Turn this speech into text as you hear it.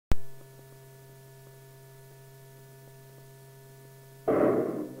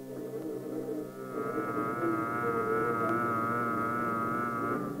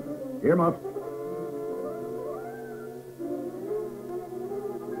Earmuffs.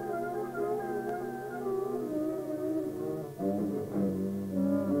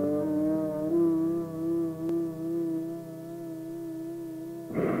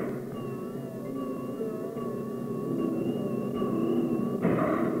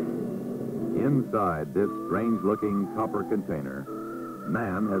 Inside this strange-looking copper container,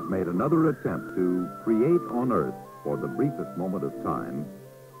 man has made another attempt to create on Earth, for the briefest moment of time,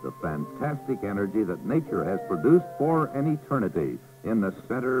 the fantastic energy that nature has produced for an eternity in the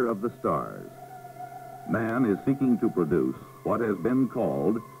center of the stars. Man is seeking to produce what has been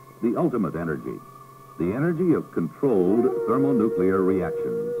called the ultimate energy, the energy of controlled thermonuclear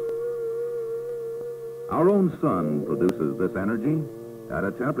reactions. Our own sun produces this energy at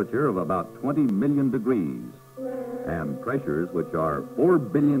a temperature of about 20 million degrees and pressures which are 4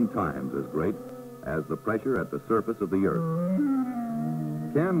 billion times as great as the pressure at the surface of the Earth.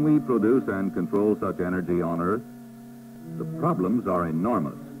 Can we produce and control such energy on Earth? The problems are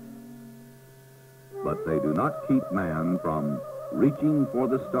enormous, but they do not keep man from reaching for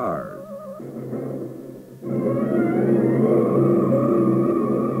the stars.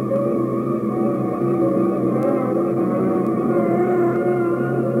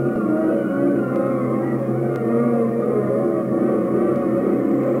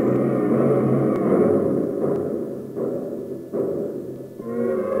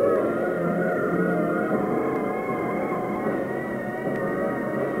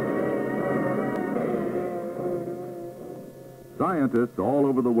 Scientists all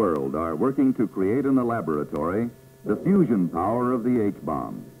over the world are working to create in the laboratory the fusion power of the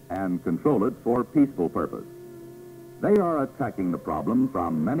H-bomb and control it for peaceful purpose. They are attacking the problem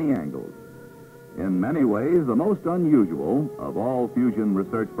from many angles. In many ways, the most unusual of all fusion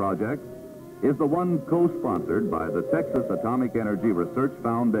research projects is the one co-sponsored by the Texas Atomic Energy Research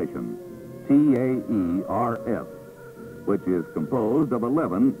Foundation, TAERF, which is composed of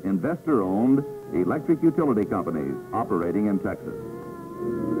 11 investor-owned electric utility companies operating in Texas.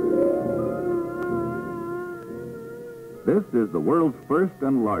 This is the world's first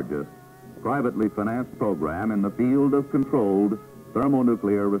and largest privately financed program in the field of controlled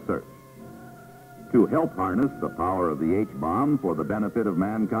thermonuclear research. To help harness the power of the H-bomb for the benefit of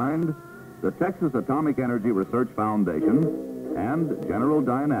mankind, the Texas Atomic Energy Research Foundation and General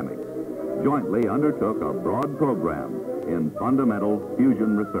Dynamics jointly undertook a broad program in fundamental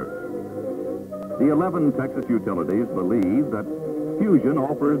fusion research. The 11 Texas utilities believe that fusion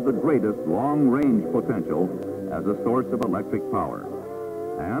offers the greatest long-range potential as a source of electric power.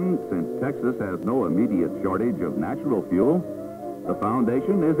 And since Texas has no immediate shortage of natural fuel, the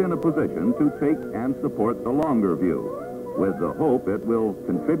foundation is in a position to take and support the longer view, with the hope it will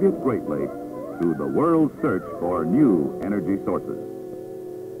contribute greatly to the world's search for new energy sources.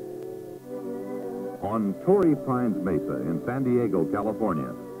 On Torrey Pines Mesa in San Diego,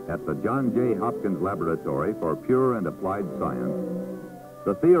 California, at the John J. Hopkins Laboratory for Pure and Applied Science,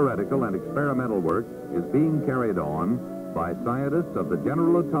 the theoretical and experimental work is being carried on by scientists of the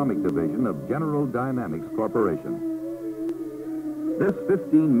General Atomic Division of General Dynamics Corporation. This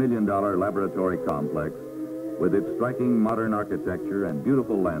 $15 million laboratory complex, with its striking modern architecture and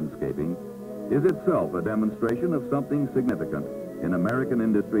beautiful landscaping, is itself a demonstration of something significant in American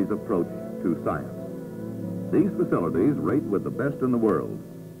industry's approach to science. These facilities rate with the best in the world,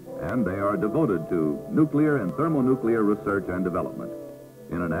 and they are devoted to nuclear and thermonuclear research and development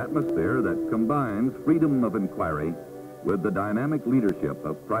in an atmosphere that combines freedom of inquiry with the dynamic leadership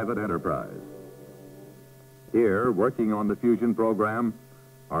of private enterprise. Here, working on the fusion program,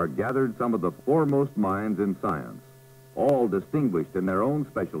 are gathered some of the foremost minds in science, all distinguished in their own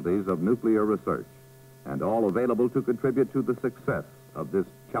specialties of nuclear research, and all available to contribute to the success of this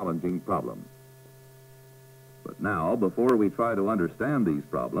challenging problem. But now, before we try to understand these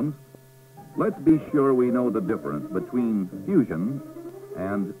problems, let's be sure we know the difference between fusion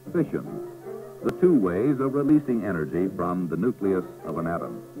and fission, the two ways of releasing energy from the nucleus of an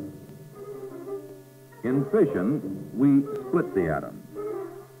atom. In fission, we split the atom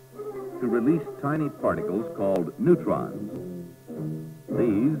to release tiny particles called neutrons.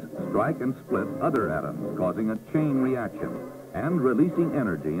 These strike and split other atoms, causing a chain reaction and releasing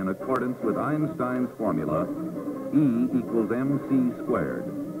energy in accordance with Einstein's formula, E equals mc squared,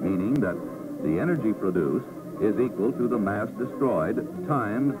 meaning that the energy produced is equal to the mass destroyed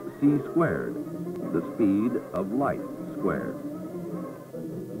times c squared, the speed of light squared.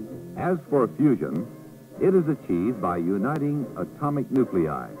 As for fusion, it is achieved by uniting atomic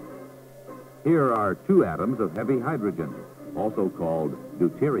nuclei. Here are two atoms of heavy hydrogen, also called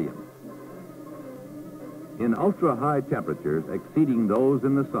deuterium. In ultra-high temperatures exceeding those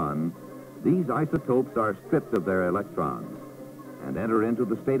in the sun, these isotopes are stripped of their electrons and enter into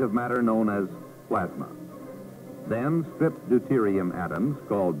the state of matter known as plasma. Then stripped deuterium atoms,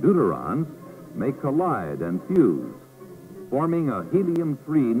 called deuterons, may collide and fuse, forming a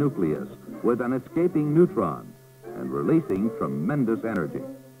helium-3 nucleus with an escaping neutron and releasing tremendous energy.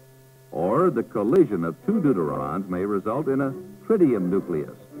 Or the collision of two deuterons may result in a tritium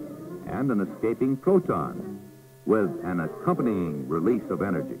nucleus and an escaping proton with an accompanying release of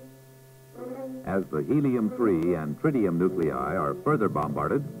energy. As the helium-3 and tritium nuclei are further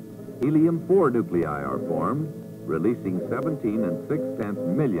bombarded, helium-4 nuclei are formed, releasing 17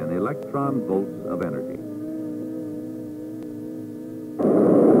 6/10 million electron volts of energy.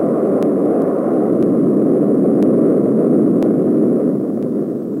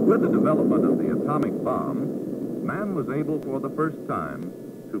 With the development of the atomic bomb, man was able for the first time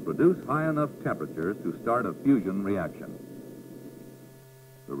to produce high enough temperatures to start a fusion reaction.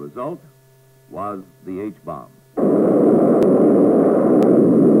 The result was the H-bomb.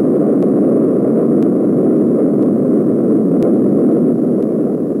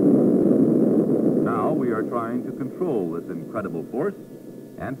 Now we are trying to control this incredible force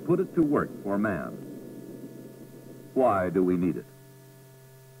and put it to work for man. Why do we need it?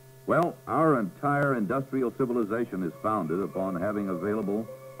 Well, our entire industrial civilization is founded upon having available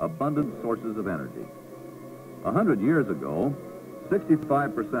abundant sources of energy. 100 years ago,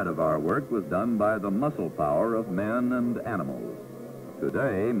 65% of our work was done by the muscle power of men and animals.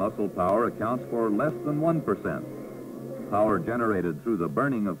 Today, muscle power accounts for less than 1%. Power generated through the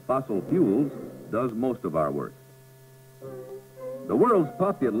burning of fossil fuels does most of our work. The world's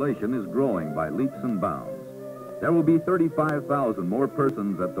population is growing by leaps and bounds. There will be 35,000 more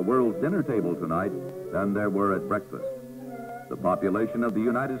persons at the world's dinner table tonight than there were at breakfast. The population of the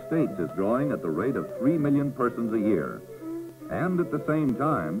United States is growing at the rate of 3 million persons a year. And at the same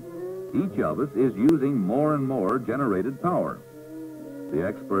time, each of us is using more and more generated power. The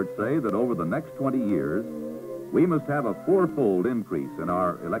experts say that over the next 20 years, we must have a fourfold increase in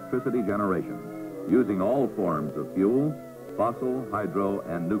our electricity generation, using all forms of fuel, fossil, hydro,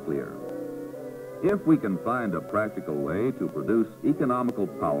 and nuclear. If we can find a practical way to produce economical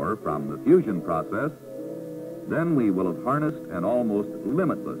power from the fusion process, then we will have harnessed an almost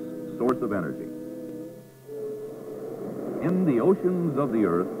limitless source of energy. In the oceans of the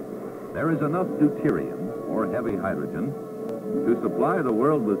Earth, there is enough deuterium, or heavy hydrogen, to supply the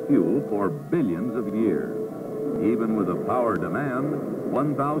world with fuel for billions of years, even with a power demand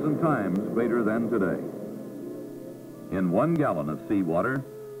 1,000 times greater than today. In 1 gallon of seawater,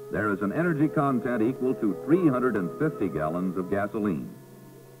 there is an energy content equal to 350 gallons of gasoline.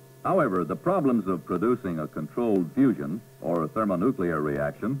 However, the problems of producing a controlled fusion or a thermonuclear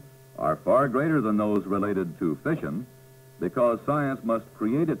reaction are far greater than those related to fission, because science must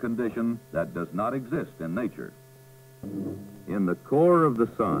create a condition that does not exist in nature. In the core of the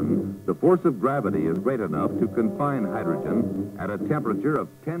sun, the force of gravity is great enough to confine hydrogen at a temperature of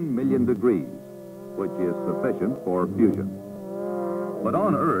 10 million degrees, which is sufficient for fusion. But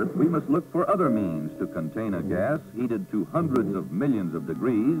on Earth, we must look for other means to contain a gas heated to hundreds of millions of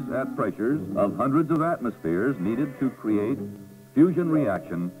degrees at pressures of hundreds of atmospheres needed to create fusion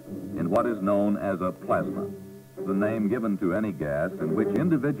reaction in what is known as a plasma, the name given to any gas in which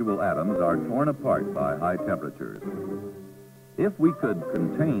individual atoms are torn apart by high temperatures. If we could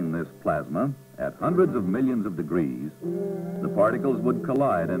contain this plasma at hundreds of millions of degrees, the particles would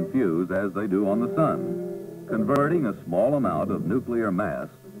collide and fuse as they do on the sun, converting a small amount of nuclear mass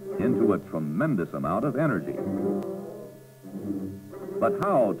into a tremendous amount of energy. But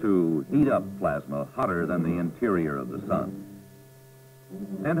how to heat up plasma hotter than the interior of the sun?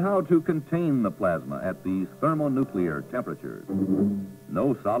 And how to contain the plasma at these thermonuclear temperatures?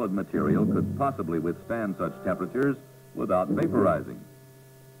 No solid material could possibly withstand such temperatures without vaporizing.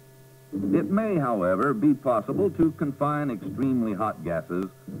 It may, however, be possible to confine extremely hot gases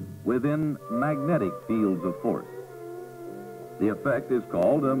within magnetic fields of force. The effect is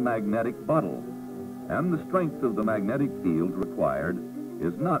called a magnetic bottle, and the strength of the magnetic field required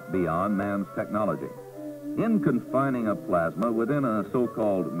is not beyond man's technology. In confining a plasma within a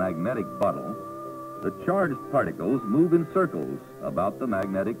so-called magnetic bottle, the charged particles move in circles about the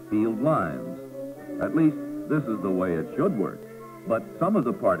magnetic field lines. At least, this is the way it should work. But some of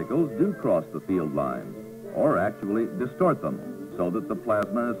the particles do cross the field lines, or actually distort them, so that the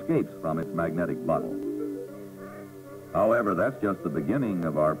plasma escapes from its magnetic bottle. However, that's just the beginning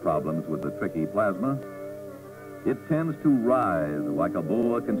of our problems with the tricky plasma. It tends to rise like a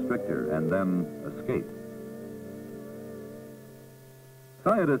boa constrictor and then escape.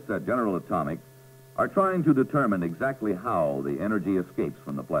 Scientists at General Atomic are trying to determine exactly how the energy escapes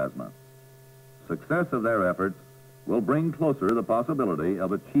from the plasma. Success of their efforts will bring closer the possibility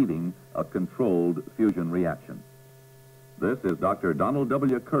of achieving a controlled fusion reaction. This is Dr. Donald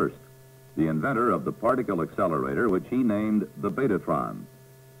W. Kirst, the inventor of the particle accelerator, which he named the Betatron.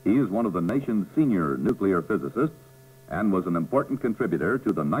 He is one of the nation's senior nuclear physicists and was an important contributor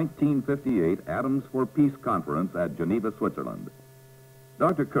to the 1958 Atoms for Peace Conference at Geneva, Switzerland.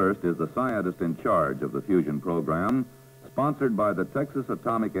 Dr. Kirst is the scientist in charge of the fusion program, sponsored by the Texas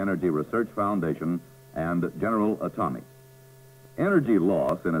Atomic Energy Research Foundation and General Atomic. Energy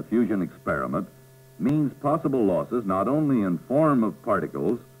loss in a fusion experiment means possible losses not only in form of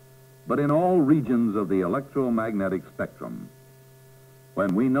particles, but in all regions of the electromagnetic spectrum.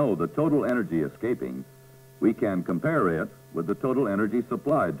 When we know the total energy escaping, we can compare it with the total energy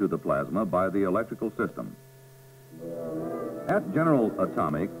supplied to the plasma by the electrical system. At General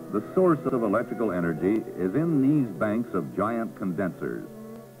Atomic, the source of electrical energy is in these banks of giant condensers.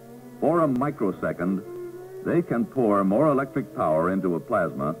 For a microsecond, they can pour more electric power into a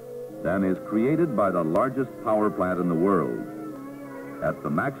plasma than is created by the largest power plant in the world. At the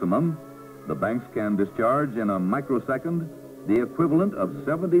maximum, the banks can discharge in a microsecond the equivalent of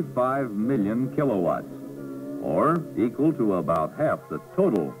 75 million kilowatts, or equal to about half the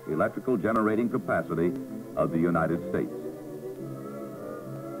total electrical generating capacity of the United States.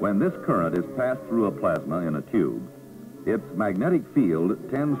 When this current is passed through a plasma in a tube, its magnetic field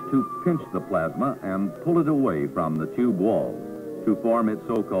tends to pinch the plasma and pull it away from the tube wall to form its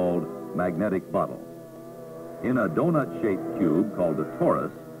so-called magnetic bottle. In a donut-shaped tube called a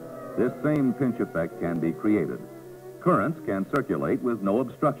torus, this same pinch effect can be created. Currents can circulate with no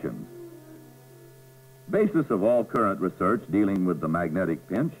obstructions. Basis of all current research dealing with the magnetic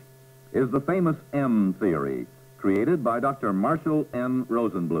pinch is the famous M theory, created by Dr. Marshall N.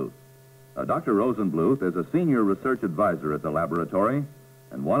 Rosenbluth. Dr. Rosenbluth is a senior research advisor at the laboratory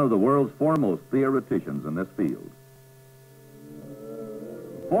and one of the world's foremost theoreticians in this field.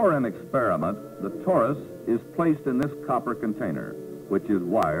 For an experiment, the torus is placed in this copper container, which is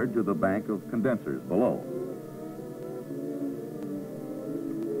wired to the bank of condensers below.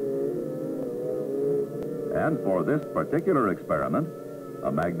 And for this particular experiment,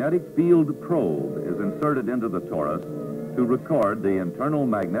 a magnetic field probe is inserted into the torus to record the internal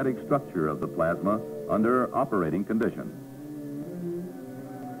magnetic structure of the plasma under operating conditions.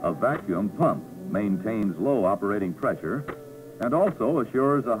 A vacuum pump maintains low operating pressure and also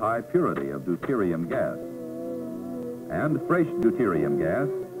assures a high purity of deuterium gas. And fresh deuterium gas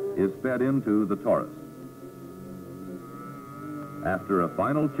is fed into the torus. After a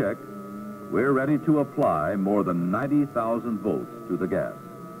final check, we're ready to apply more than 90,000 volts to the gas.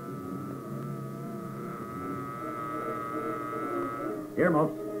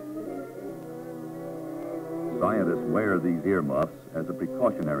 Earmuffs. Scientists wear these earmuffs as a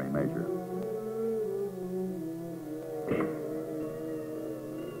precautionary measure.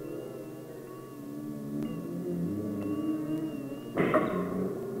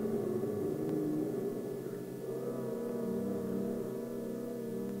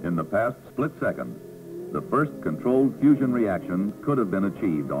 In the past split second, the first controlled fusion reaction could have been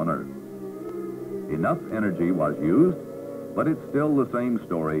achieved on Earth. Enough energy was used, but it's still the same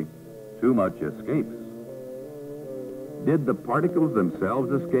story. Too much escapes. Did the particles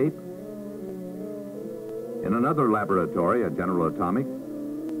themselves escape? In another laboratory at General Atomic,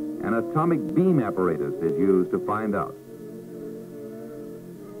 an atomic beam apparatus is used to find out.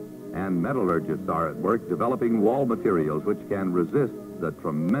 And metallurgists are at work developing wall materials which can resist the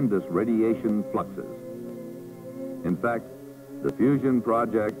tremendous radiation fluxes. In fact, the fusion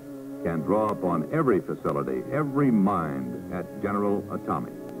project can draw upon every facility, every mind at General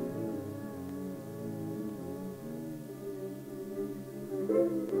Atomic.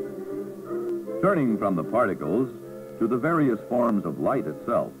 Turning from the particles to the various forms of light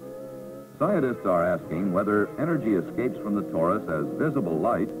itself, scientists are asking whether energy escapes from the torus as visible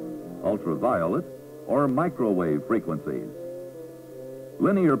light, ultraviolet, or microwave frequencies.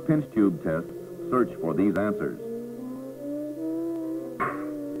 Linear pinch tube tests search for these answers.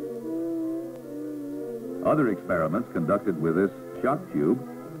 Other experiments conducted with this shock tube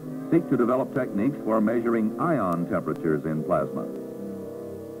seek to develop techniques for measuring ion temperatures in plasma.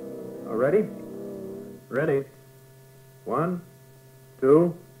 Ready? Ready. 1,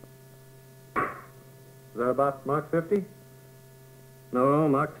 2. Is that about Mach 50? No,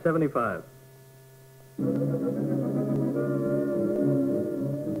 Mach 75.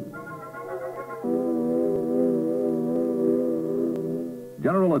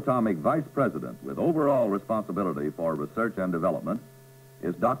 General Atomic Vice President with overall responsibility for research and development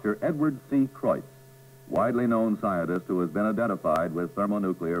is Dr. Edward C. Kreutz. widely known scientist who has been identified with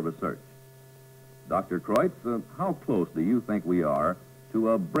thermonuclear research. Dr. Kreutz, how close do you think we are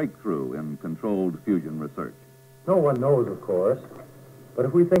to a breakthrough in controlled fusion research? No one knows, of course, but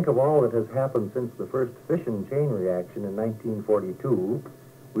if we think of all that has happened since the first fission chain reaction in 1942,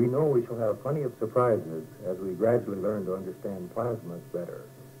 we know we shall have plenty of surprises as we gradually learn to understand plasmas better.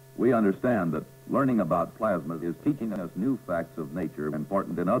 We understand that learning about plasma is teaching us new facts of nature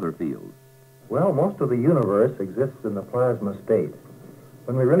important in other fields. Well, most of the universe exists in the plasma state.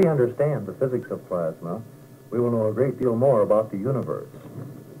 When we really understand the physics of plasma, we will know a great deal more about the universe.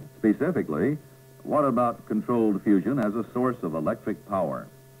 Specifically, what about controlled fusion as a source of electric power?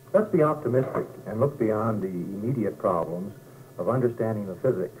 Let's be optimistic and look beyond the immediate problems of understanding the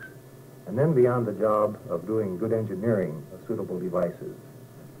physics, and then beyond the job of doing good engineering of suitable devices.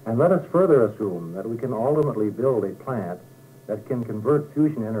 And let us further assume that we can ultimately build a plant that can convert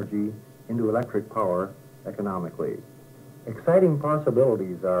fusion energy into electric power economically. Exciting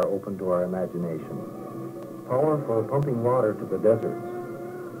possibilities are open to our imagination. Power for pumping water to the deserts,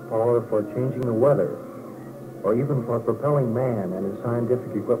 power for changing the weather, or even for propelling man and his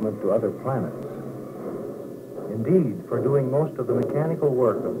scientific equipment to other planets. Indeed, for doing most of the mechanical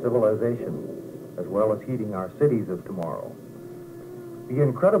work of civilization, as well as heating our cities of tomorrow. The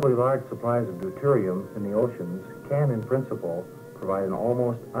incredibly large supplies of deuterium in the oceans can, in principle, provide an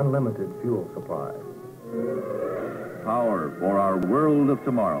almost unlimited fuel supply. Power for our world of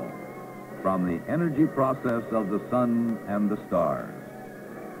tomorrow, from the energy process of the sun and the stars.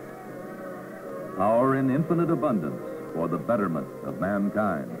 Power in infinite abundance for the betterment of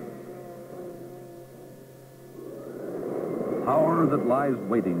mankind. Power that lies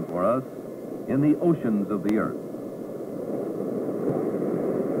waiting for us in the oceans of the earth.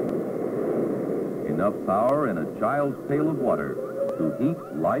 Enough power in a child's pail of water to heat,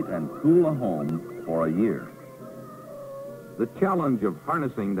 light, and cool a home for a year. The challenge of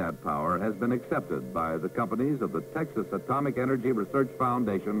harnessing that power has been accepted by the companies of the Texas Atomic Energy Research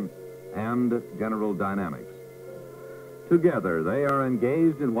Foundation and General Dynamics. Together, they are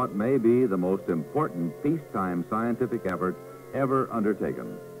engaged in what may be the most important peacetime scientific effort ever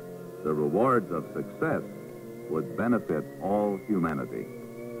undertaken. The rewards of success would benefit all humanity.